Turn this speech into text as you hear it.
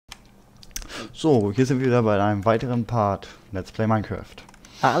So, hier sind wir wieder bei einem weiteren Part. Let's Play Minecraft.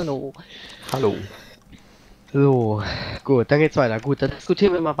 Hallo. Hallo. So, gut, dann geht's weiter. Gut, dann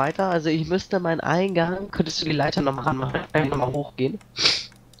diskutieren wir mal weiter. Also ich müsste meinen Eingang, könntest du die Leiter nochmal ranmachen? Kann ich nochmal hochgehen?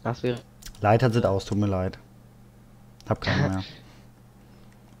 Das wäre... Leitern sind aus, tut mir leid. Hab keine mehr.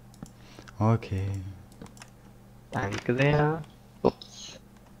 Okay. Danke sehr. Ups.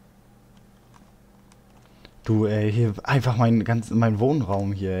 Du, ey, hier einfach mein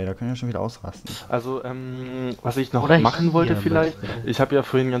Wohnraum hier, ey, da können wir schon wieder ausrasten. Also, was ich noch Oder machen wollte hier vielleicht, müsste. ich habe ja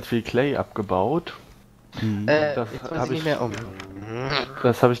vorhin ganz viel Clay abgebaut. Mhm. Das Jetzt weiß habe ich nicht ich, mehr um.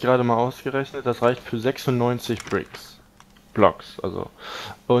 das habe ich gerade mal ausgerechnet. Das reicht für 96 Blocks, also.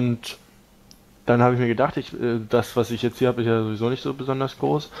 Und dann habe ich mir gedacht, das, was ich jetzt hier habe, ist ja sowieso nicht so besonders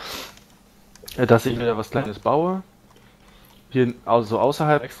groß, dass ich mir da was Kleines baue. Hier also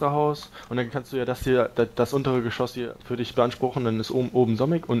außerhalb extra Haus und dann kannst du ja das hier, das untere Geschoss hier für dich beanspruchen, dann ist oben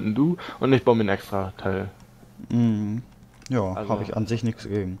Sonic, unten du und ich baue mir ein extra Teil. Mhm. Ja, Also, habe ich an sich nichts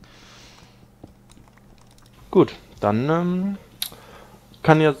gegen. gut, dann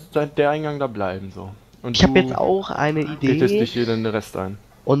kann ja der Eingang da bleiben so. Und Ich habe du jetzt auch eine richtest Idee. dich hier den Rest ein.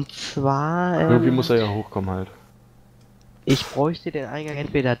 Und zwar, Irgendwie muss er ja hochkommen halt. ich bräuchte den Eingang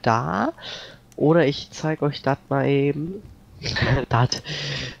entweder da, oder ich zeige euch das mal eben. Das,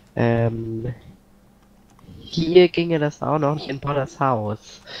 hier ginge das auch noch nicht in Potters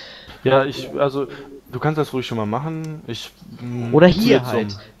Haus. Ja, also, du kannst das ruhig schon mal machen. Oder zieh hier jetzt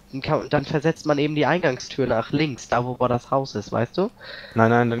halt. Dann versetzt man eben die Eingangstür nach links, da wo das Haus ist, weißt du?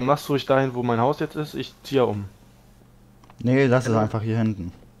 Nein, dann machst du ruhig dahin, wo mein Haus jetzt ist. Ich ziehe ja um. Nee, lass es einfach hier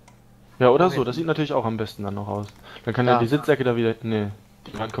hinten. Ja, oder Okay. so. Das sieht natürlich auch am besten dann noch aus. Dann kann ja Ja. die Sitzecke da wieder. Nee,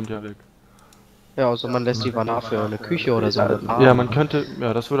 die Wand kommt ja weg. Ja, also man lässt die Wand für eine Küche oder so. Ja, man könnte.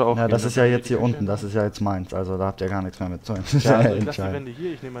 Ja, das würde auch Ja, gehen. das Dann ist ja würde jetzt die hier Küche- unten, das ist ja jetzt meins, also da habt ihr gar nichts mehr mit zu Ja, also ich lasse die entscheiden. Wände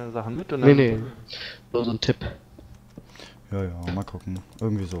hier, ich nehme meine Sachen mit und Nee, dann. nee. Nur so ein Tipp. Ja, mal gucken.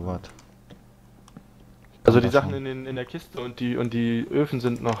 Irgendwie sowas. Also die das Sachen schon. in der Kiste und die Öfen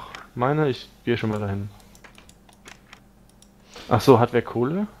sind noch meine. Ich gehe schon mal dahin. Ach so, hat wer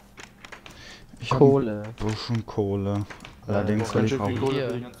Kohle? Ich hab Kohle. ein bisschen Kohle. Allerdings Braucht will ganz ich schön viel brauchen. Kohle Hier.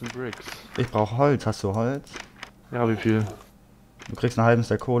 für die ganzen Bricks. Ich brauche Holz. Hast du Holz? Ja, wie viel? Du kriegst einen halben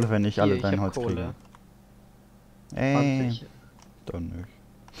Stack Kohle, wenn ich alle Hier, dein hab Holz Kohle. kriege. Ey, 20. dann nicht.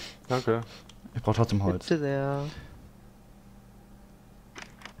 Danke. Ich brauche trotzdem Holz. Bitte sehr.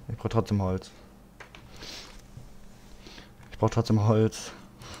 Ich brauche trotzdem Holz. Ich brauche trotzdem Holz.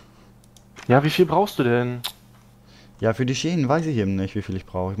 Ja, wie viel brauchst du denn? Ja, für die Schienen weiß ich eben nicht, wie viel ich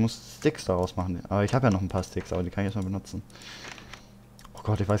brauche. Ich muss Sticks daraus machen. Aber ich habe ja noch ein paar Sticks, aber die kann ich erstmal benutzen. Oh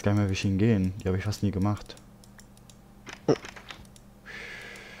Gott, ich weiß gar nicht mehr, wie Schienen gehen. Die habe ich fast nie gemacht.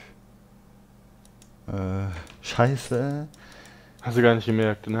 Scheiße. Hast du gar nicht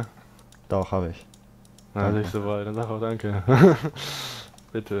gemerkt, ne? Doch, habe ich. Na, Danke. nicht so weit. Dann sag auch danke.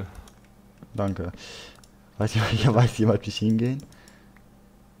 Bitte. Danke. Weiß jemand, wie Schienen gehen?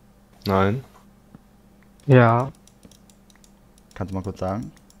 Nein. Ja. Kannst du mal kurz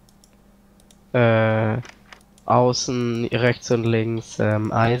sagen? Außen, rechts und links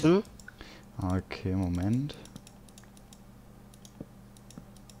Eisen. Okay, Moment.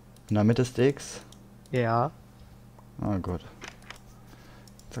 In der Mitte Sticks. Ja. Ah, gut.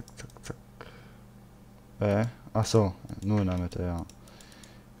 Zack, zack, zack. Ach so, nur in der Mitte, ja.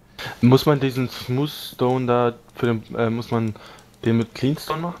 Muss man diesen Smooth Stone da muss man den mit Clean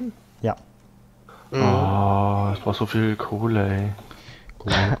Stone machen? Ja, Oh, ich brauch so viel Kohle, ey.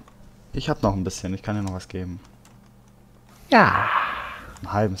 gut. Ich habe noch ein bisschen, ich kann dir noch was geben. Ja.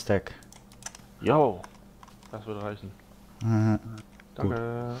 Einen halben Stack. Yo. Das würde reichen. Gut.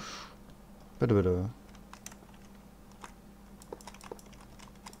 Danke. Bitte, bitte.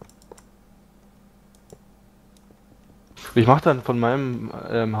 Ich mache dann von meinem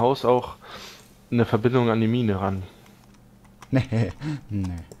Haus auch eine Verbindung an die Mine ran. Nee, nee,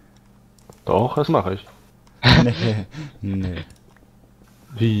 Doch, das mache ich. nee, nee.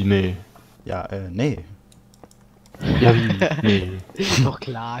 Wie? Nee. Ja, nee. Ja, wie? Nee. Ist doch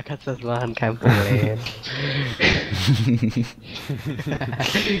klar, kannst das machen, kein Problem.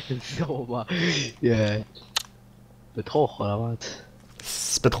 So, mal. Yeah. Betrug, oder was? Das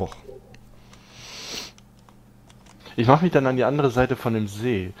ist Betrug. Ich mache mich dann an die andere Seite von dem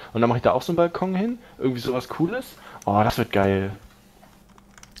See. Und dann mache ich da auch so einen Balkon hin. Irgendwie sowas Cooles. Oh, das wird geil.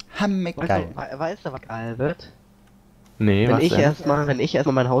 Hammergeil. Weißt du, was geil wird? Nee, Wenn was ich denn? erstmal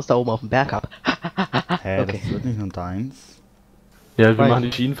mein Haus da oben auf dem Berg hab. Hä, Okay. das wird nicht nur deins. Ja, wir Weiß machen die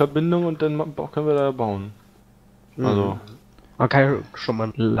nicht. Schienenverbindung und dann können wir da bauen. Also, Man kann ja schon mal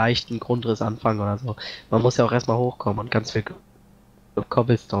einen leichten Grundriss anfangen oder so. Man muss ja auch erstmal hochkommen und ganz viel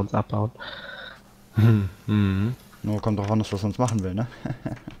Cobblestones abbauen. Mhm. Nur kommt drauf an, was wir sonst machen will, ne?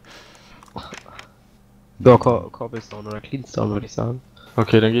 Ja, Cobblestone oder Cleanstone würde ich sagen.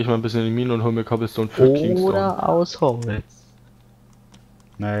 Okay, dann gehe ich mal ein bisschen in die Mine und hole mir Cobblestone für Kingstone. Oder aus Holz.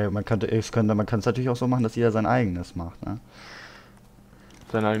 Nee, man kann es natürlich auch so machen, dass jeder sein eigenes macht, ne?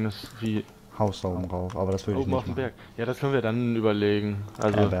 Sein eigenes wie Haus da oben rauf, aber das würde ich oben auf nicht dem machen. Berg. Ja, das können wir dann überlegen.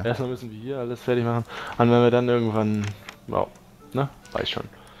 Also Ever. erstmal müssen wir hier alles fertig machen. Und wenn wir dann irgendwann, wow, ne, weiß schon.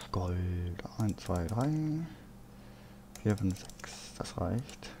 Gold. 1, 2, 3, 4, 5, 6. Das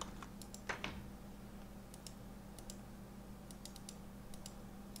reicht.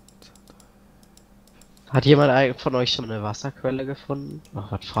 Hat jemand von euch schon eine Wasserquelle gefunden?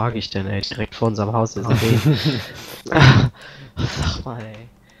 Ach, was frage ich denn, ey? Direkt vor unserem Haus ist es eh. Sag mal, ey.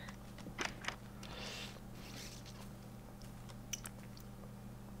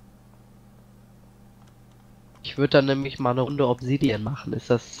 Ich würde dann nämlich mal eine Runde Obsidian machen. Ist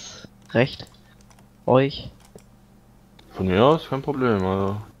das recht? Euch? Von mir aus kein Problem.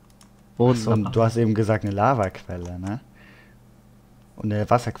 Also So, und du hast eben gesagt eine Lavaquelle, ne? Und eine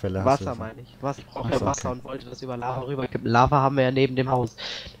Wasserquelle hast Wasser du. meine ich. Ich brauche Ach ja so, Wasser okay. und wollte das über Lava rüberkippen. Lava haben wir ja neben dem Haus.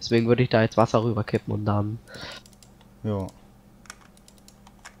 Deswegen würde ich da jetzt Wasser rüberkippen und dann... Ja.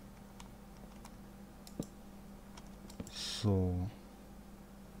 So.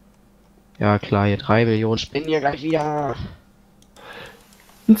 Ja klar, hier 3 Millionen Spinnen hier gleich wieder.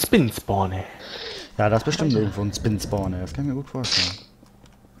 ein Spin-Spawner. Ja, das ist bestimmt irgendwo ein Spin-Spawner. Das kann ich mir gut vorstellen.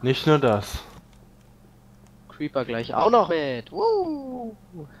 Nicht nur das. Creeper gleich auch noch mit. Woo!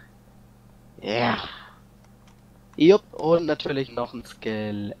 Ja. Jupp, und natürlich noch ein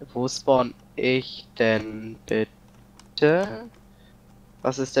Skill. Wo spawn ich denn bitte?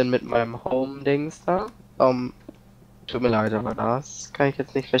 Was ist denn mit meinem Home-Dings da? Tut mir leid, aber das kann ich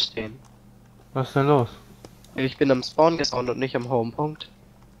jetzt nicht verstehen. Was ist denn los? Ich bin am Spawn gespawnt und nicht am Home-Punkt.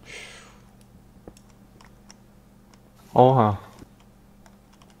 Oha,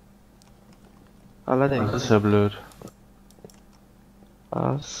 Allerdings. das ist ja blöd.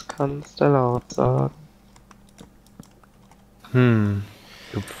 Das kannst du laut sagen. Hm.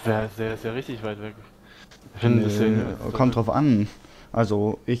 Du wärst sehr richtig weit weg. Ich finde deswegen. Kommt drauf an.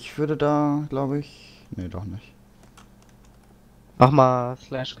 Also, ich würde da, glaube ich... Nee, doch nicht. Mach mal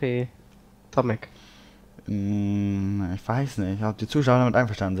 /p Tomic. Ich weiß nicht, ob die Zuschauer damit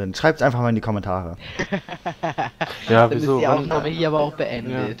einverstanden sind. Schreibt's einfach mal in die Kommentare. Ja, Dann wieso? ist die Wann- Aufnahme hier aber auch Ja,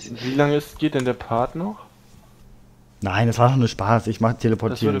 beendet. wie lange geht denn der Part noch? Nein, es war doch nur Spaß. Ich mach Das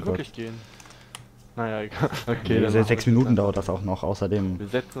teleportieren würde kurz. wirklich gehen. Naja, egal. Okay, dann 6 machen wir Minuten das dauert das auch noch, außerdem. Wir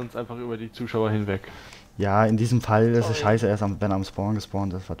setzen uns einfach über die Zuschauer hinweg. Ja, in diesem Fall ist es Sorry. scheiße, wenn er am Spawn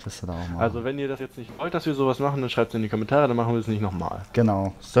gespawnt ist. Was wisst ihr da auch mal? Also wenn ihr das jetzt nicht wollt, dass wir sowas machen, dann schreibt es in die Kommentare, dann machen wir es nicht nochmal.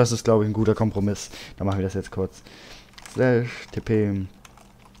 Genau, das ist, glaube ich, ein guter Kompromiss. Dann machen wir das jetzt kurz. /tp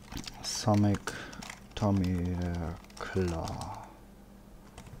Sonic Tommy klar.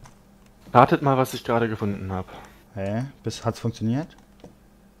 Ratet mal, was ich gerade gefunden habe. Hä? Hat's funktioniert?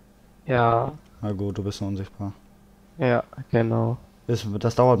 Ja, Na gut, du bist nur unsichtbar. ja, genau.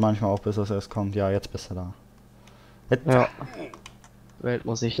 Das dauert manchmal auch, bis das erst kommt. Ja, jetzt bist du da. Jetzt. Ja. Welt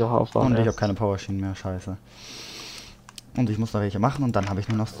muss ich noch aufbauen. Und ich habe erst. keine Powerschienen mehr, scheiße. Und ich muss noch welche machen und dann habe ich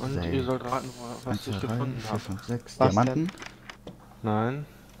nur noch Und ihr 6. sollt raten, was ich gefunden 4, habe. 5, 6 Was Diamanten. Nein.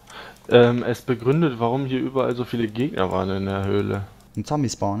 Es begründet, warum hier überall so viele Gegner waren in der Höhle. Ein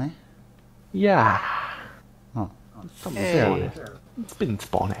Zombie-Spawn, ne? Ja. Ah, Ey. Ein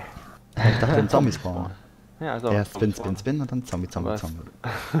Spin-Spawner. ich dachte ein Zombie-Spawn. Ja, also Erst Spin und dann Zombie. Was?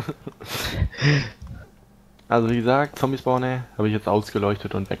 Also wie gesagt, Zombie-Spawner habe ich jetzt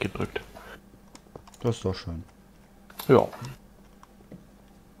ausgeleuchtet und weggedrückt. Das ist doch schön. Ja.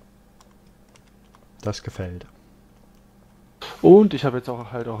 Das gefällt. Und ich habe jetzt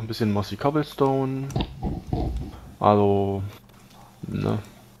auch halt auch ein bisschen Mossy Cobblestone. Also, ne?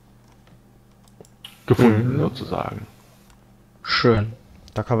 Gefunden sozusagen. Schön.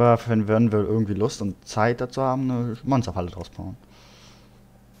 Da können wir, wenn wir irgendwie Lust und Zeit dazu haben, eine Monsterfalle draus bauen.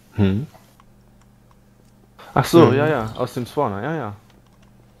 Hm. Ach so, ja, aus dem Spawner, ja.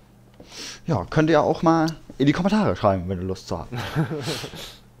 Ja, könnt ihr auch mal in die Kommentare schreiben, wenn ihr Lust zu habt.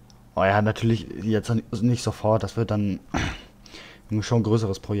 Oh ja, natürlich jetzt nicht sofort, das wird dann schon ein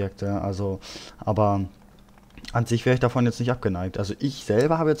größeres Projekt, ja, also, aber an sich wäre ich davon jetzt nicht abgeneigt. Also ich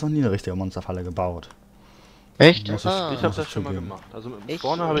selber habe jetzt noch nie eine richtige Monsterfalle gebaut. Echt? Muss Ich muss habe das schon mal zugeben. gemacht. Also mit dem Ich-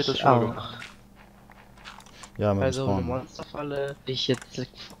 Spawner habe ich das ich schon mal auch. gemacht. Ja, mit dem Also eine Spawn. Monsterfalle hab ich jetzt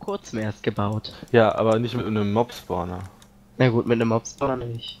vor kurzem erst gebaut. Ja, aber nicht mit einem Mob-Spawner. Na gut, mit einem Mobspawner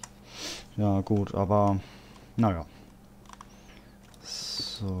nicht. Ja, gut, aber naja.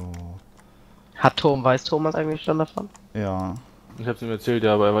 So, Weiß Thomas eigentlich schon davon? ja. Ich hab's ihm erzählt,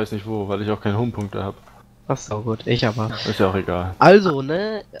 ja, aber er weiß nicht wo, weil ich auch keine Homepunkte habe. Ach so, gut, ich aber. Ist ja auch egal. Also,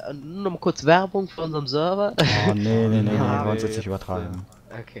 ne, nur noch mal kurz Werbung für unseren Server. Oh, nee, wir Ja, wollen es jetzt nicht jetzt, übertreiben.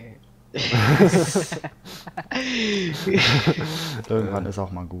 Okay. Irgendwann ist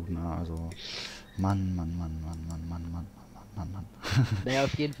auch mal gut, ne? Also, Mann. Naja,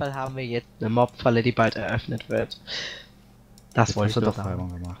 auf jeden Fall haben wir jetzt eine Mobfalle, die bald eröffnet wird. Das Jetzt wollte hast ich du nur doch sagen. Werbung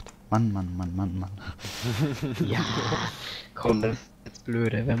gemacht. Mann. Ja, komm, das ist jetzt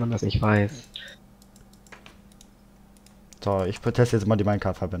blöde, wenn man das nicht weiß. So, ich teste jetzt mal die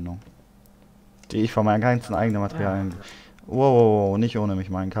Minecart-Verbindung. Die ich von meinen ganzen eigenen Materialien... Wow, nicht ohne mich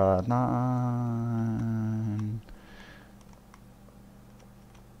Minecart. Nein.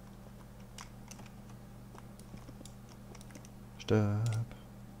 Stirb.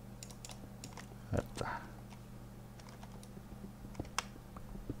 Jetzt.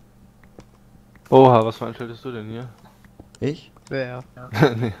 Oha, was veranstaltest du denn hier? Ich? Ja.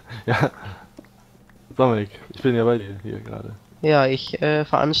 Nee, ja. Dominik, ich bin ja bei dir hier gerade. Ja, ich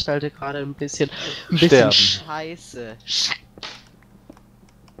veranstalte gerade ein bisschen Sterben. Scheiße.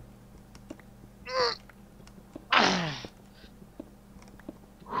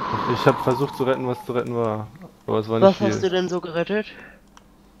 Ich habe versucht zu retten, was zu retten war. Aber es war nicht Was viel. hast du denn so gerettet?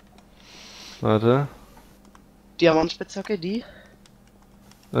 Warte. Diamantspitzhacke, die?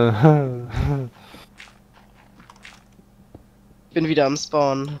 Bin wieder am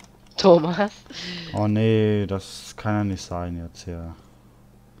Spawn. Thomas? Oh nee, das kann ja nicht sein jetzt hier.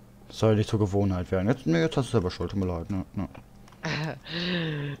 Das soll ja nicht zur Gewohnheit werden. Jetzt, nee, jetzt hast du selber schuld, tut mir leid. Ne?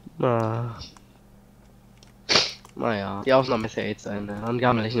 Na. Naja, die Aufnahme ist ja jetzt zu Ende. Dann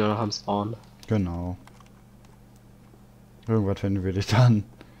gammel ich nur noch am Spawn. Genau. Irgendwas finden wir dich dann.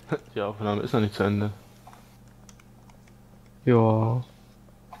 Die Aufnahme ist noch nicht zu Ende. Ja.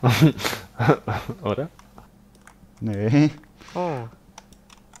 Oder? Nee. Oh.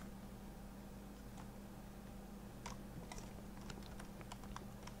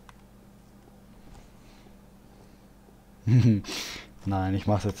 Nein, ich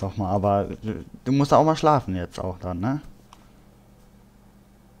mach's jetzt noch mal, aber du musst auch mal schlafen jetzt auch dann, ne?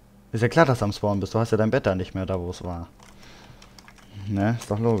 Ist ja klar, dass du am Spawn bist. Du hast ja dein Bett da nicht mehr da, wo es war. Ne? Ist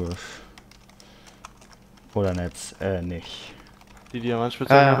doch logisch. Oder nicht. Die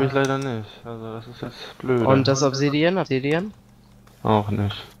Diamantspitzhacke habe ich leider nicht. Also das ist jetzt blöd. Und das Obsidian? Obsidian? Auch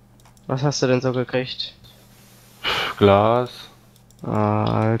nicht. Was hast du denn so gekriegt? Glas,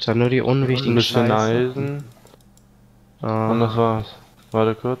 Alter, nur die ein unwichtigen bisschen Scheiße. Eisen und das war's.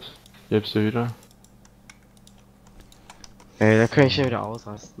 Warte kurz. Gib's dir wieder. Ey, da kann ich ja wieder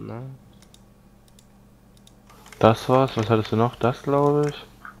ausrasten, ne? Das war's. Was hattest du noch? Das glaube ich.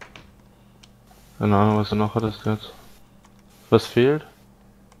 Keine Ahnung, was du noch hattest jetzt. Was fehlt?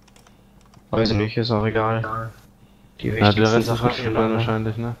 Weiß ich nicht, ist auch egal. Die Ja, wichtigsten der Rest ist Sachen Waschbär fehlen, ne?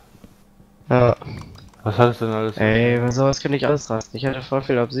 wahrscheinlich, ne? Ja. Was hattest du denn alles? Ey, bei sowas könnte ich ausrasten. Ich hatte voll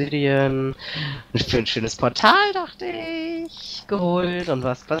viel Obsidian. Für ein schönes Portal, dachte ich. Geholt. Und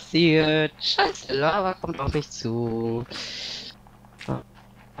was passiert? Scheiße, Lava kommt auf mich zu. Ja,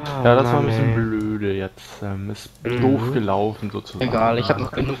 das war ein bisschen blöde jetzt. Ist doof gelaufen sozusagen. Egal, ich habe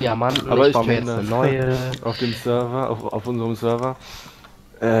noch genug Diamanten. Aber ich baue mir kenne jetzt eine das. neue. Auf dem Server, auf unserem Server.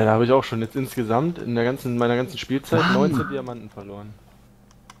 Da habe ich auch schon jetzt insgesamt in meiner ganzen Spielzeit 19 Diamanten verloren.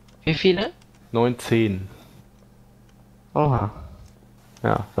 Wie viele? 19. Oha.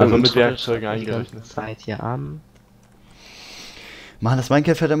 Ja, also Und mit ich Werkzeugen die ganze eingerechnet. Zeit hier an. Mann, das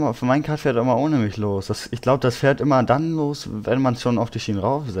Minecart fährt immer ohne mich los. Ich glaube, das fährt immer dann los, wenn man es schon auf die Schienen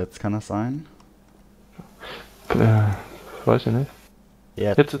raufsetzt. Kann das sein? Weiß ich nicht.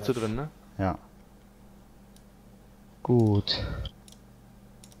 Jetzt. Jetzt sitzt du drin, ne? Ja. Gut.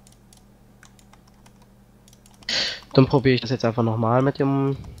 Dann probiere ich das jetzt einfach nochmal mit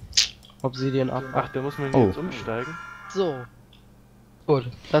dem Obsidian ab. Ach, der muss man Oh. jetzt umsteigen. So. Gut,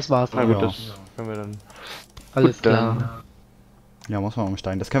 das war's. Na gut, Ja. das können wir dann. Alles gut, dann. klar. Ja, muss man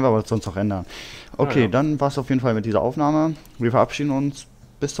umsteigen. Das können wir aber sonst auch ändern. Okay, Ja. dann war es auf jeden Fall mit dieser Aufnahme. Wir verabschieden uns.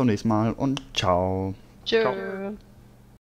 Bis zum nächsten Mal und ciao. Tschö.